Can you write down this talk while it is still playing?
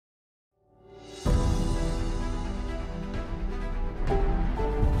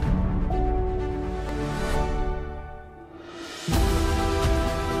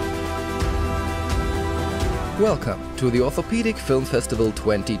Welcome to the Orthopedic Film Festival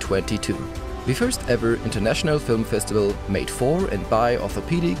 2022, the first ever international film festival made for and by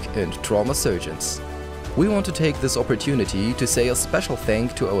orthopedic and trauma surgeons. We want to take this opportunity to say a special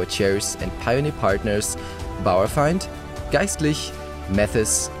thank to our chairs and pioneer partners Bauerfeind, Geistlich,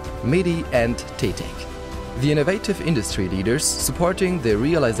 Methis, Medi and Tetek, the innovative industry leaders supporting the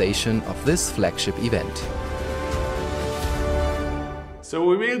realization of this flagship event. So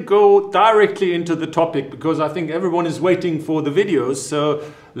we will go directly into the topic because I think everyone is waiting for the videos. So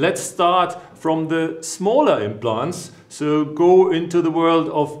let's start from the smaller implants. So go into the world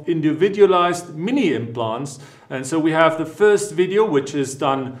of individualized mini implants. And so we have the first video, which is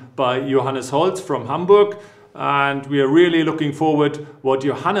done by Johannes Holz from Hamburg. And we are really looking forward what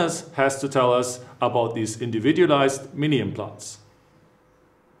Johannes has to tell us about these individualized mini implants.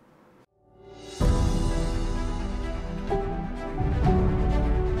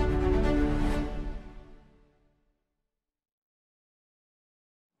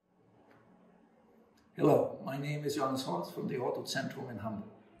 Hello, my name is Johannes Holz from the Orthozentrum in Hamburg.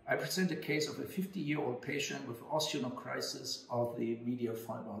 I present a case of a 50-year-old patient with osteonecrosis of the medial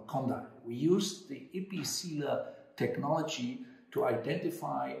fiber condyle. We used the Episealer technology to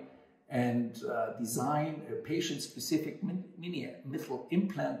identify and design a patient-specific mini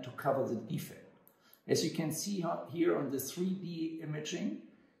implant to cover the defect. As you can see here on the 3D imaging,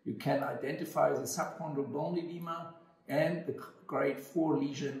 you can identify the subchondral bone edema and the grade 4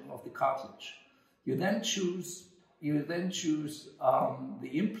 lesion of the cartilage. You then choose the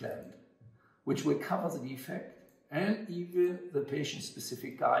implant, which will cover the defect and even the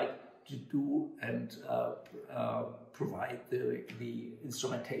patient-specific guide to do and provide the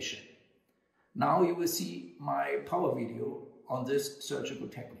instrumentation. Now you will see my power video on this surgical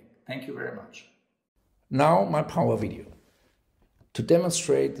technique. Thank you very much. Now my power video to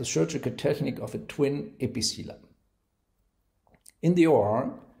demonstrate the surgical technique of a twin Episealer. In the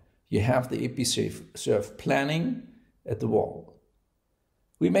OR, you have the Episealer planning at the wall.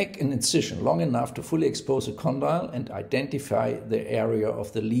 We make an incision long enough to fully expose the condyle and identify the area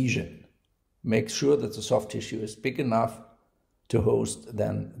of the lesion. Make sure that the soft tissue is big enough to host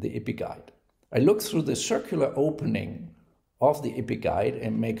then the epigaide. I look through the circular opening of the epigaide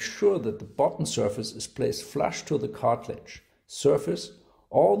and make sure that the bottom surface is placed flush to the cartilage surface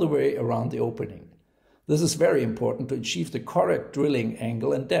all the way around the opening. This is very important to achieve the correct drilling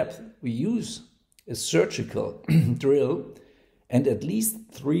angle and depth. We use a surgical drill and at least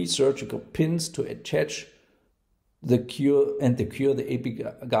 3 surgical pins to attach the cure the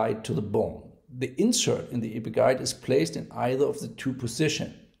epigaide to the bone. The insert in the epigaide is placed in either of the 2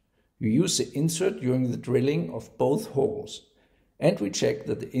 positions. You use the insert during the drilling of both holes, and we check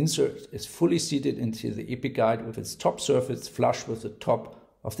that the insert is fully seated into the epigaide with its top surface flush with the top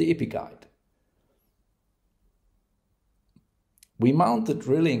of the epigaide. We mount the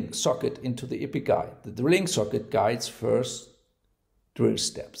drilling socket into the epigaide. The drilling socket guides first drill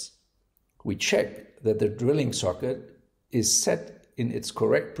steps. We check that the drilling socket is set in its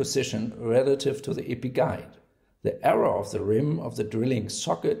correct position relative to the epigaide. The error of the rim of the drilling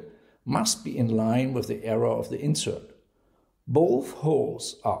socket must be in line with the error of the insert. Both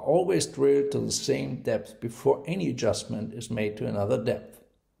holes are always drilled to the same depth before any adjustment is made to another depth.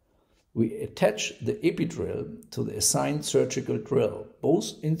 We attach the epidrill to the assigned surgical drill.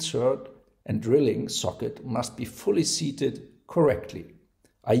 Both insert and drilling socket must be fully seated correctly.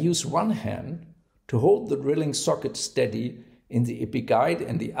 I use one hand to hold the drilling socket steady in the epigaide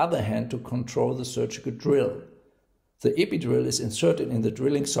and the other hand to control the surgical drill. The epidural is inserted in the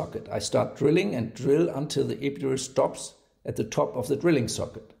drilling socket. I start drilling and drill until the epidural stops at the top of the drilling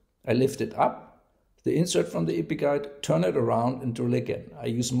socket. I lift it up, the insert from the epigaide, turn it around and drill again. I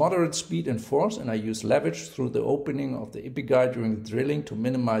use moderate speed and force, and I use leverage through the opening of the epigaide during the drilling to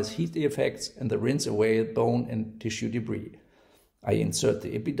minimize heat effects and the rinse away bone and tissue debris. I insert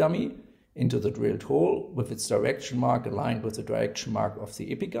the epidummy into the drilled hole with its direction mark aligned with the direction mark of the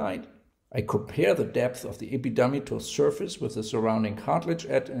epigaide. I compare the depth of the epidummy to a surface with the surrounding cartilage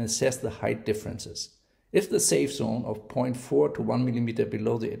at and assess the height differences. If the safe zone of 0.4 to 1 mm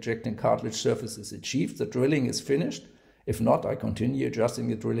below the ejecting cartilage surface is achieved, the drilling is finished. If not, I continue adjusting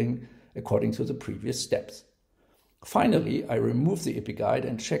the drilling according to the previous steps. Finally, I remove the epigaide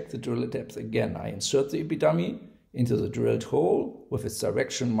and check the drill depth again. I insert the epidummy into the drilled hole with its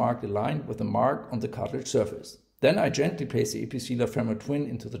direction mark aligned with the mark on the cartilage surface. Then I gently place the Episealer femur twin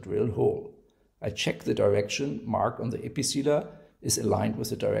into the drilled hole. I check the direction mark on the Episealer is aligned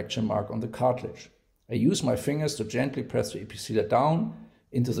with the direction mark on the cartilage. I use my fingers to gently press the Episealer down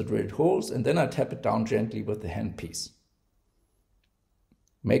into the drilled holes, and then I tap it down gently with the handpiece.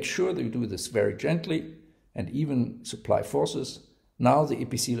 Make sure that you do this very gently and even supply forces. Now the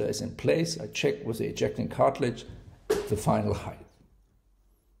Episealer is in place. I check with the ejecting cartilage the final height.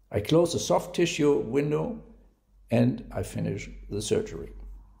 I close the soft tissue window and I finish the surgery.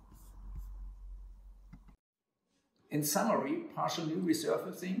 In summary, partial new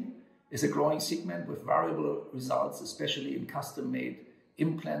resurfacing is a growing segment with variable results, especially in custom-made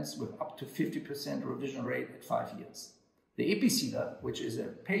implants with up to 50% revision rate at 5 years. The Episealer, which is a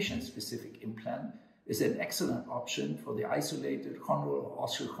patient-specific implant, is an excellent option for the isolated chondral or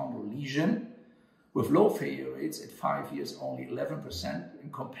osteochondral lesion with low failure rates at 5 years, only 11%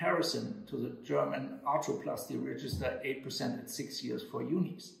 in comparison to the German arthroplasty register 8% at 6 years for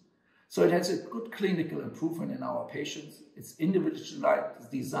unis. So it has a good clinical improvement in our patients. It's individualized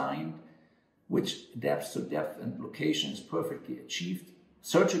design, which adapts to depth and location is perfectly achieved.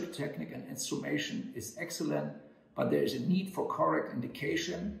 Surgical technique and instrumentation is excellent, but there is a need for correct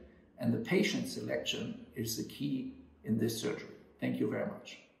indication, and the patient selection is the key in this surgery. Thank you very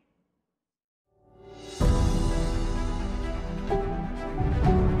much.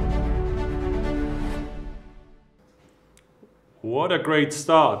 What a great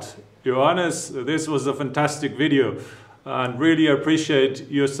start. Johannes, this was a fantastic video and really appreciate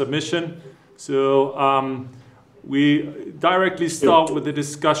your submission. So we directly start with the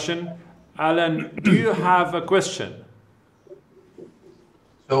discussion. Alan, do you have a question?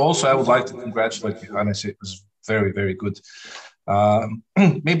 So also I would like to congratulate Johannes. It was very, very good.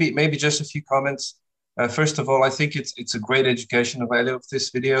 Maybe just a few comments. First of all, I think it's a great educational value of this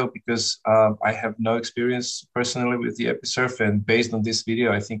video because I have no experience personally with the Episurf, and based on this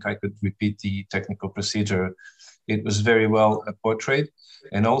video, I think I could repeat the technical procedure. It was very well portrayed.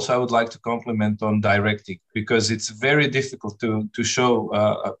 And also I would like to compliment on directing because it's very difficult to show.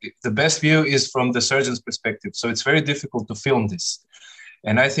 The best view is from the surgeon's perspective. So it's very difficult to film this.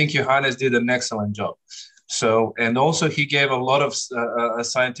 And I think Johannes did an excellent job. So, and also he gave a lot of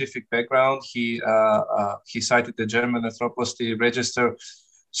scientific background. He cited the German arthroplasty register.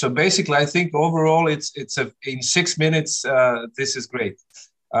 So basically, I think overall, in 6 minutes, this is great.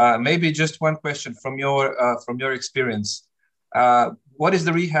 Maybe just one question from your experience. What is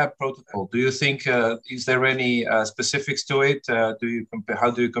the rehab protocol? Do you think is there any specifics to it? How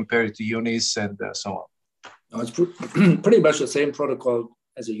do you compare it to unis and so on? No, it's pretty much the same protocol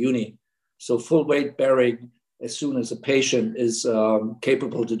as a uni. So full weight bearing as soon as a patient is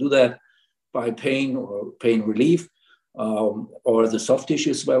capable to do that by pain or pain relief or the soft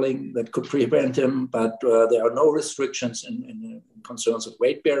tissue swelling that could prevent him. But there are no restrictions in concerns of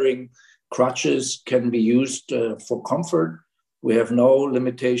weight bearing. Crutches can be used for comfort. We have no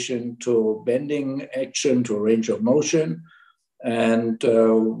limitation to bending action, to range of motion. And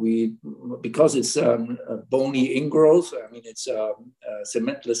because it's a bony ingrowth, I mean, it's a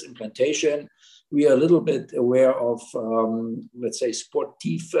cementless implantation, we are a little bit aware of, let's say,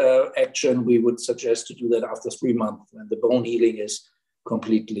 sportive action. We would suggest to do that after 3 months when the bone healing is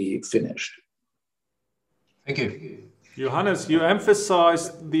completely finished. Thank you. Johannes, you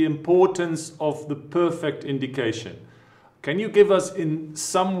emphasized the importance of the perfect indication. Can you give us in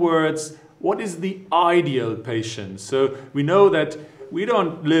some words what is the ideal patient? So we know that we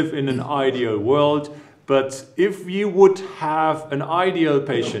don't live in an ideal world, but if you would have an ideal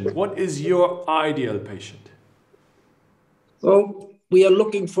patient, what is your ideal patient? Well, we are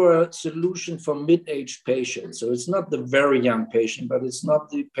looking for a solution for mid-aged patients. So it's not the very young patient, but it's not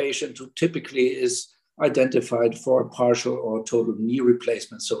the patient who typically is identified for a partial or total knee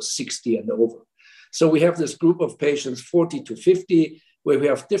replacement, so 60 and over. So we have this group of patients, 40 to 50, where we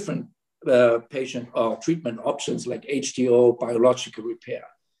have different patient or treatment options like HTO, biological repair.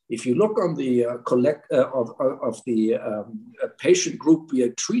 If you look on the patient group we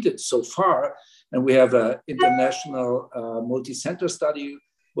have treated so far, and we have an international multi-center study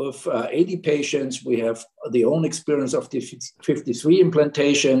with 80 patients, we have the own experience of the 53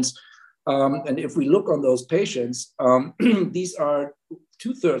 implantations. And if we look on those patients, these are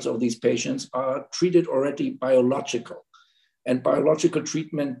 2/3 of these patients are treated already biological. And biological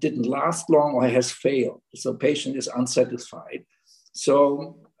treatment didn't last long or has failed. So patient is unsatisfied.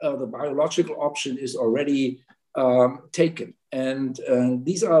 So the biological option is already taken. And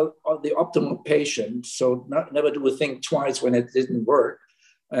these are the optimal patients. So never do we think twice when it didn't work.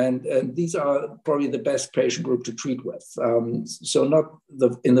 And these are probably the best patient group to treat with. So not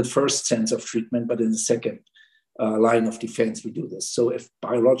in the first sense of treatment, but in the second line of defense, we do this. So if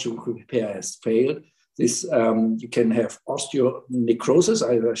biological repair has failed, this, you can have osteonecrosis,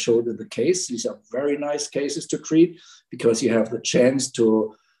 I showed in the case. These are very nice cases to treat because you have the chance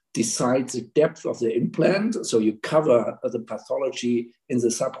to decide the depth of the implant. So you cover the pathology in the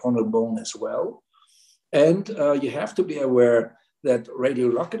subchondral bone as well. And you have to be aware that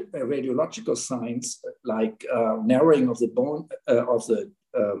radiological signs like narrowing of the bone of the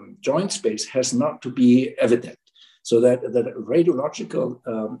joint space has not to be evident. So that the radiological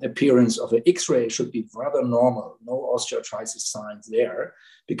appearance of an X-ray should be rather normal, no osteoarthritis signs there,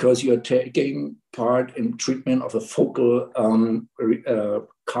 because you're taking part in treatment of a focal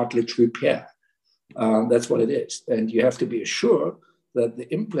cartilage repair. That's what it is. And you have to be assured that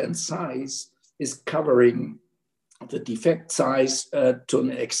the implant size is covering the defect size to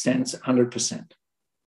an extent 100%.